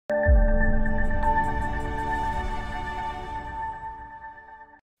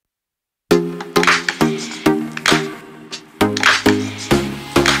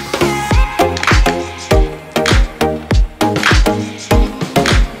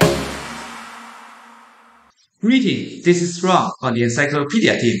Greetings, this is Ron on the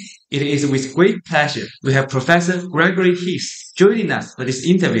Encyclopedia team. It is with great pleasure we have Professor Gregory Heath joining us for this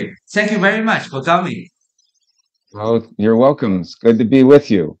interview. Thank you very much for coming. Well, you're welcome. It's good to be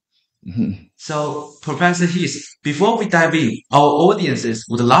with you. So, Professor Heath, before we dive in, our audiences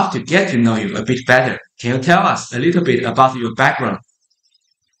would love to get to know you a bit better. Can you tell us a little bit about your background?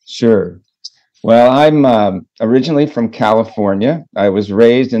 Sure. Well, I'm originally from California. I was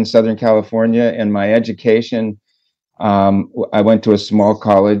raised in Southern California, and my education, I went to a small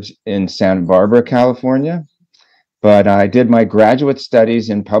college in Santa Barbara, California, but I did my graduate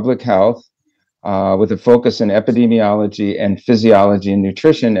studies in public health with a focus in epidemiology and physiology and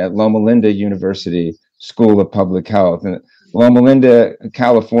nutrition at Loma Linda University School of Public Health. And Loma Linda,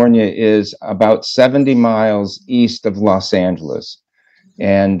 California is about 70 miles east of Los Angeles.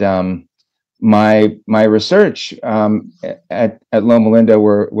 And my research at Loma Linda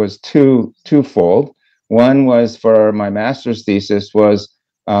was twofold. One was for my master's thesis was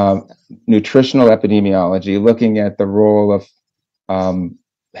nutritional epidemiology, looking at the role of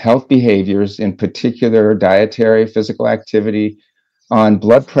health behaviors, in particular dietary, physical activity, on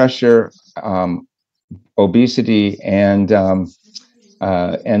blood pressure, obesity, and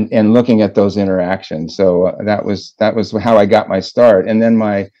looking at those interactions. So that was how I got my start. And then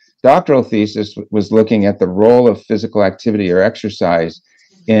my doctoral thesis was looking at the role of physical activity or exercise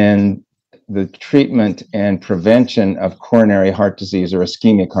in the treatment and prevention of coronary heart disease, or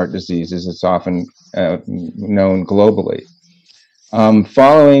ischemic heart disease, as it's often known globally.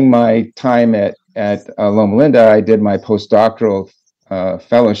 Following my time at Loma Linda, I did my postdoctoral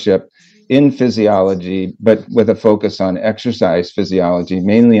fellowship in physiology, but with a focus on exercise physiology,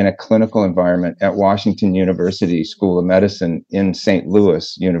 mainly in a clinical environment at Washington University School of Medicine in St.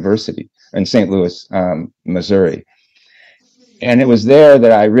 Louis University, in St. Louis, Missouri. And it was there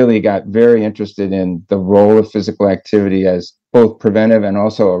that I really got very interested in the role of physical activity as both preventive and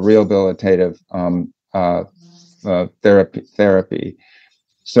also a rehabilitative therapy.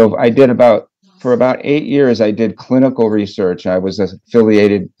 So for about 8 years, I did clinical research. I was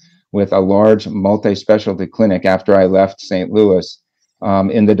affiliated with a large multi-specialty clinic after I left St. Louis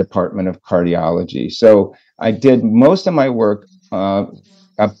in the Department of Cardiology. So I did most of my work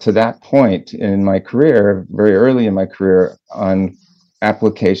up to that point in my career, very early in my career, on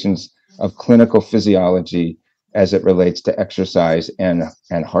applications of clinical physiology as it relates to exercise and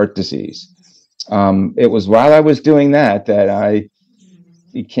heart disease. It was while I was doing that I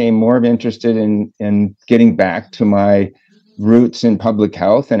became more interested in getting back to my roots in public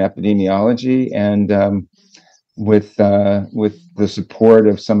health and epidemiology, and with the support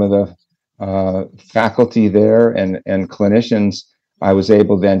of some of the faculty there and clinicians, I was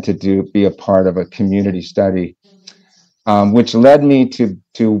able then to be a part of a community study, which led me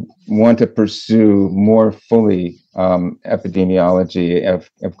to want to pursue more fully epidemiology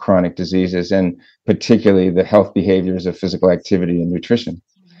of chronic diseases, and particularly the health behaviors of physical activity and nutrition.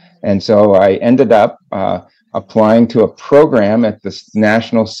 And so I ended up applying to a program at the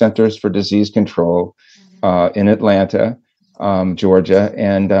National Centers for Disease Control in Atlanta, Georgia,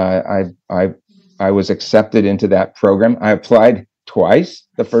 and I was accepted into that program. I applied twice.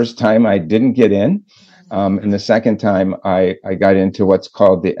 The first time I didn't get in, and the second time I got into what's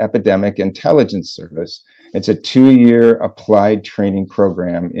called the Epidemic Intelligence Service. It's a 2-year applied training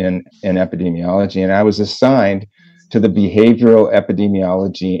program in epidemiology, and I was assigned to the Behavioral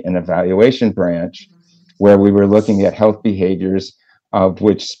Epidemiology and Evaluation branch, where we were looking at health behaviors, of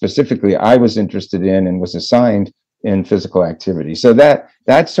which specifically I was interested in and was assigned in physical activity. So that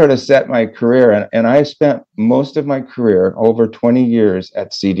sort of set my career, and I spent most of my career, over 20 years,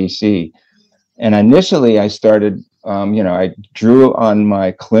 at CDC. And initially I started, I drew on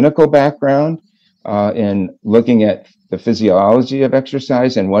my clinical background in looking at the physiology of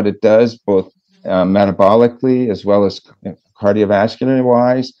exercise and what it does, both metabolically as well as cardiovascular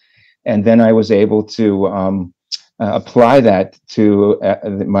wise. And then I was able to apply that to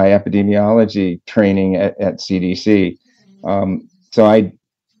my epidemiology training at CDC. So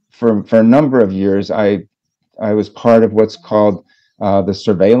for a number of years, I was part of what's called the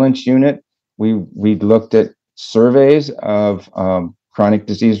surveillance unit. We looked at surveys of chronic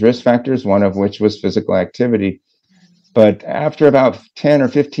disease risk factors, one of which was physical activity. But after about 10 or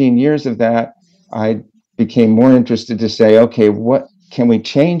 15 years of that, I became more interested to say, okay, what can we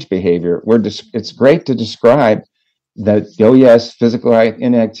change behavior? It's great to describe that, oh yes, physical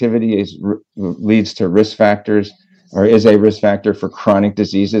inactivity leads to risk factors, or is a risk factor for chronic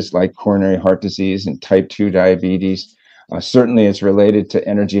diseases like coronary heart disease and type 2 diabetes. Certainly it's related to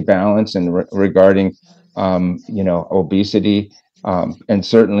energy balance and regarding obesity, and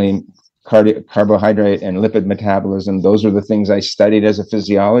certainly carbohydrate and lipid metabolism. Those are the things I studied as a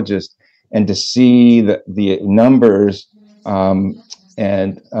physiologist. And to see the numbers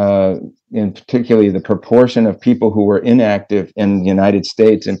and in particularly the proportion of people who were inactive in the United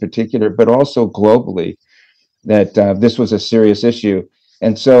States in particular, but also globally, that this was a serious issue.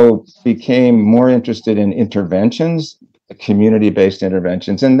 And so became more interested in interventions, community-based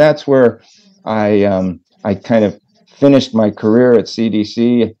interventions. And that's where I kind of finished my career at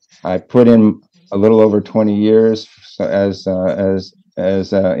CDC. I put in a little over 20 years as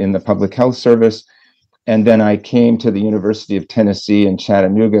in the public health service. And then I came to the University of Tennessee in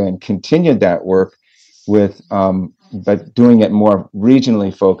Chattanooga and continued that work with, but doing it more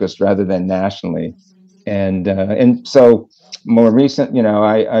regionally focused rather than nationally. And so more recent,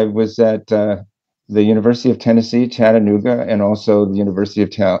 I was at the University of Tennessee, Chattanooga, and also the University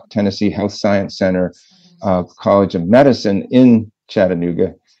of Tennessee Health Science Center, College of Medicine in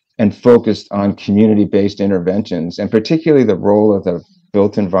Chattanooga, and focused on community-based interventions, and particularly the role of the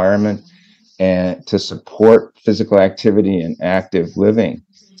built environment and to support physical activity and active living.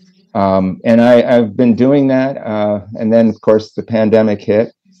 And I've been doing that. And then, of course, the pandemic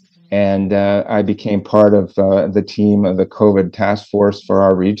hit, and I became part of the team of the COVID task force for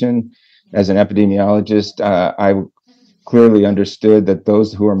our region. As an epidemiologist, I clearly understood that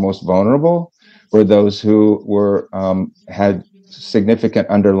those who are most vulnerable were those who had significant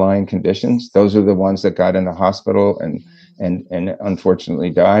underlying conditions. Those are the ones that got in the hospital and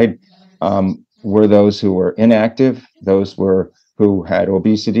unfortunately died. Were those who were inactive, those who had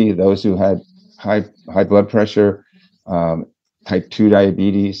obesity, those who had high blood pressure, type 2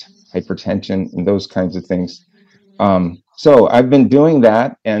 diabetes, hypertension, and those kinds of things. So I've been doing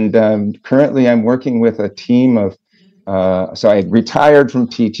that, and currently I'm working with a team of, so I retired from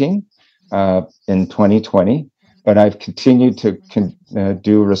teaching in 2020, but I've continued to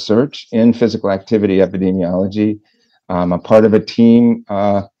do research in physical activity epidemiology. I'm a part of a team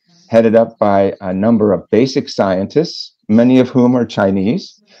headed up by a number of basic scientists, many of whom are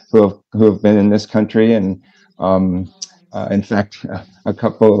Chinese, who have been in this country, and in fact, a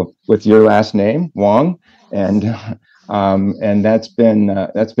couple with your last name, Wang, and that's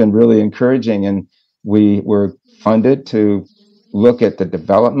been really encouraging. And we were funded to look at the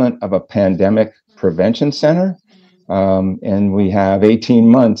development of a pandemic prevention center, and we have 18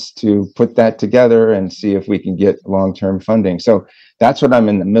 months to put that together and see if we can get long-term funding. So that's what I'm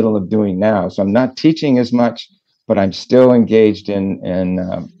in the middle of doing now. So I'm not teaching as much, but I'm still engaged in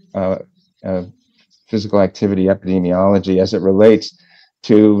physical activity epidemiology as it relates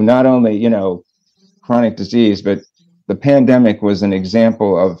to not only, chronic disease, but the pandemic was an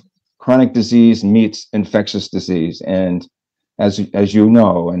example of chronic disease meets infectious disease. And as you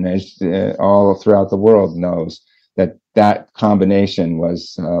know, and as all throughout the world knows, that combination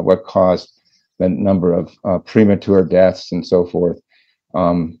was what caused the number of premature deaths and so forth.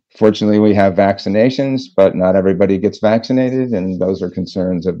 Fortunately, we have vaccinations, but not everybody gets vaccinated, and those are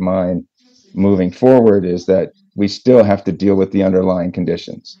concerns of mine moving forward, is that we still have to deal with the underlying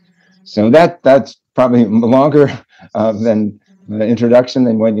conditions. So that's probably longer than the introduction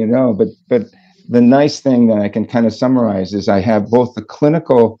than what you know, but the nice thing that I can kind of summarize is I have both the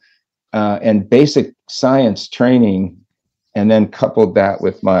clinical and basic science training, and then coupled that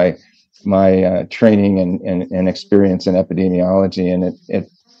with my training and experience in epidemiology, and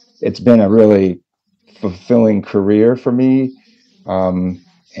it's been a really fulfilling career for me,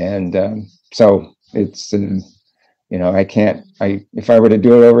 so it's if I were to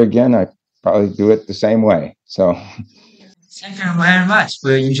do it over again, I'd probably do it the same way. So Thank you very much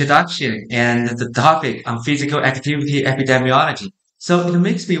for your introduction and the topic on physical activity epidemiology. So it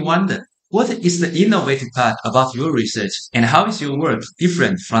makes me wonder, what is the innovative part about your research, and how is your work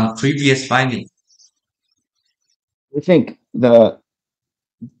different from previous findings? I think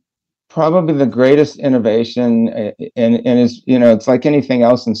probably the greatest innovation, and is, it's like anything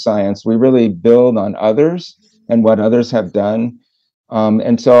else in science, we really build on others and what others have done.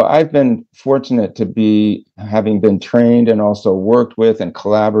 And so I've been fortunate to be having been trained and also worked with and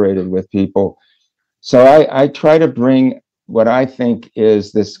collaborated with people. So I try to bring what I think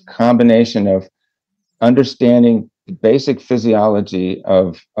is this combination of understanding basic physiology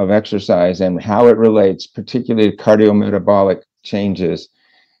of exercise and how it relates, particularly to cardiometabolic changes,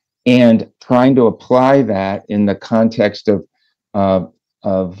 and trying to apply that in the context of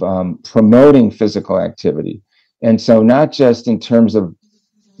promoting physical activity. And so not just in terms of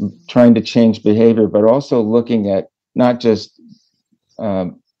trying to change behavior, but also looking at not just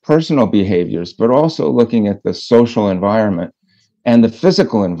personal behaviors, but also looking at the social environment and the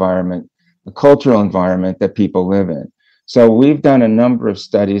physical environment, the cultural environment that people live in. So we've done a number of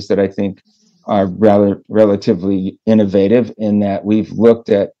studies that I think are rather relatively innovative in that we've looked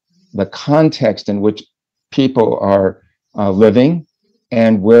at the context in which people are living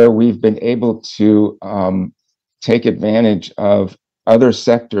and where we've been able to take advantage of other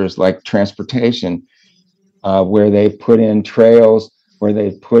sectors like transportation, where they put in trails, where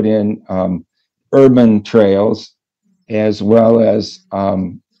they put in urban trails, as well as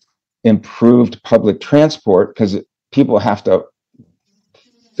improved public transport, because people have to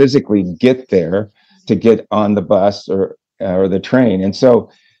physically get there to get on the bus or the train. And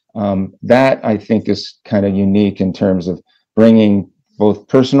so that I think is kind of unique in terms of bringing both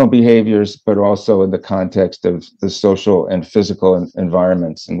personal behaviors, but also in the context of the social and physical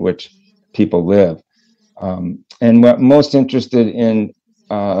environments in which people live. And what I'm most interested in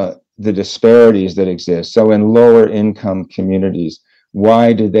the disparities that exist. So in lower income communities,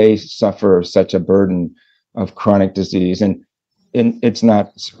 why do they suffer such a burden of chronic disease? And it's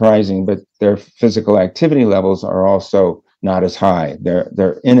not surprising, but their physical activity levels are also not as high.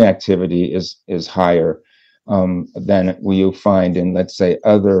 Their inactivity is higher than you find in, let's say,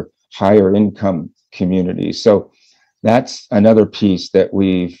 other higher income communities. So that's another piece that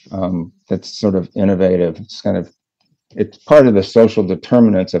we've that's sort of innovative. It's part of the social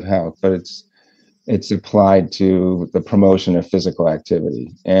determinants of health, but it's applied to the promotion of physical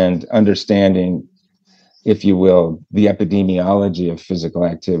activity and understanding, if you will, the epidemiology of physical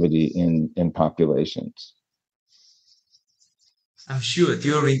activity in populations. I'm sure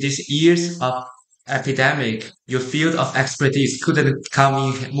during these years of epidemic, your field of expertise couldn't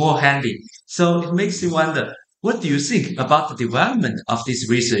come in more handy. So it makes me wonder, what do you think about the development of this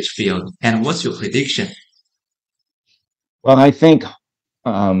research field, and what's your prediction? Well, I think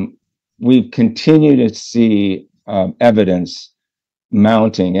um, we continue to see evidence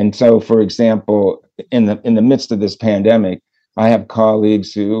mounting. And so, for example, in the midst of this pandemic, I have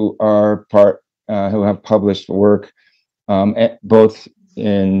colleagues who have published work both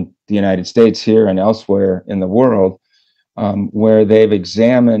in the United States here and elsewhere in the world, where they've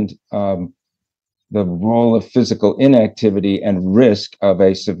examined the role of physical inactivity and risk of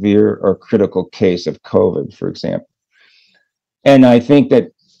a severe or critical case of COVID, for example. And I think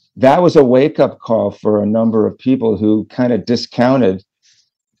that was a wake-up call for a number of people who kind of discounted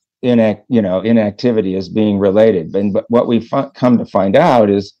inactivity as being related. But what we've come to find out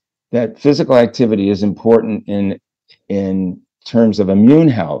is that physical activity is important in terms of immune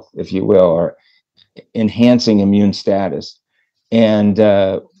health, if you will, or enhancing immune status. And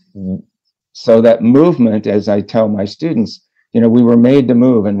so that movement, as I tell my students, we were made to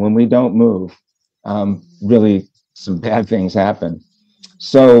move, and when we don't move, really some bad things happen.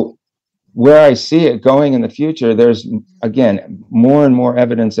 So where I see it going in the future, there's, again, more and more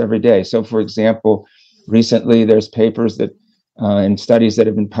evidence every day. So, for example, recently there's papers and studies that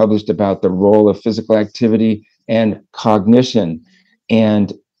have been published about the role of physical activity and cognition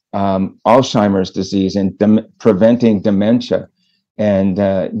and Alzheimer's disease and preventing dementia. And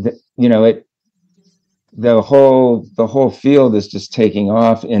the whole field is just taking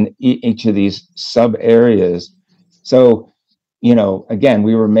off in each of these sub areas. So, again,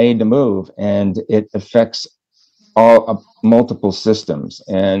 we were made to move, and it affects all multiple systems.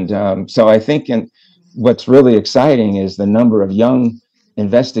 And so I think what's really exciting is the number of young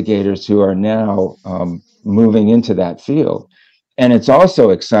investigators who are now moving into that field. And it's also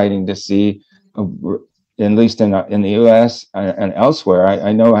exciting to see, at least in the US and elsewhere.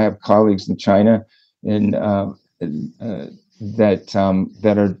 I know I have colleagues in China that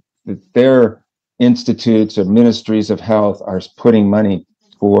their institutes or ministries of health are putting money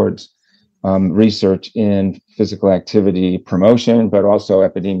towards research in physical activity promotion, but also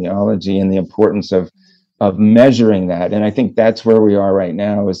epidemiology and the importance of measuring that. And I think that's where we are right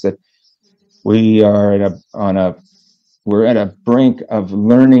now, is that we are we're at a brink of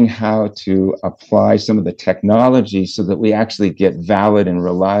learning how to apply some of the technology so that we actually get valid and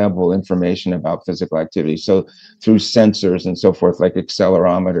reliable information about physical activity. So through sensors and so forth, like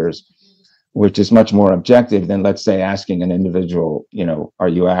accelerometers, which is much more objective than, let's say, asking an individual, are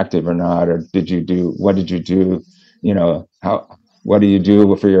you active or not? Or what did you do? What do you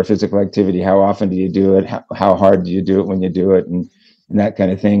do for your physical activity? How often do you do it? How hard do you do it when you do it? And that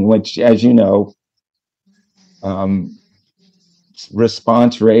kind of thing, which, as you know,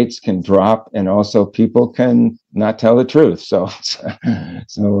 response rates can drop, and also people can not tell the truth. So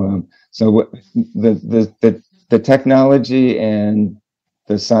the technology and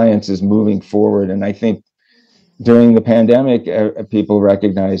the science is moving forward, and I think during the pandemic, people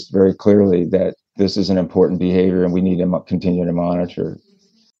recognized very clearly that this is an important behavior, and we need to continue to monitor.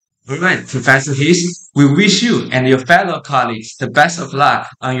 All right, Professor Heath, we wish you and your fellow colleagues the best of luck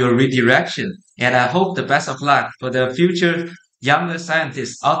on your redirection, and I hope the best of luck for the future younger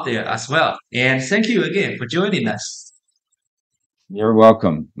scientists out there as well. And thank you again for joining us. You're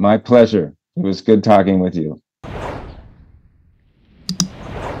welcome. My pleasure. It was good talking with you.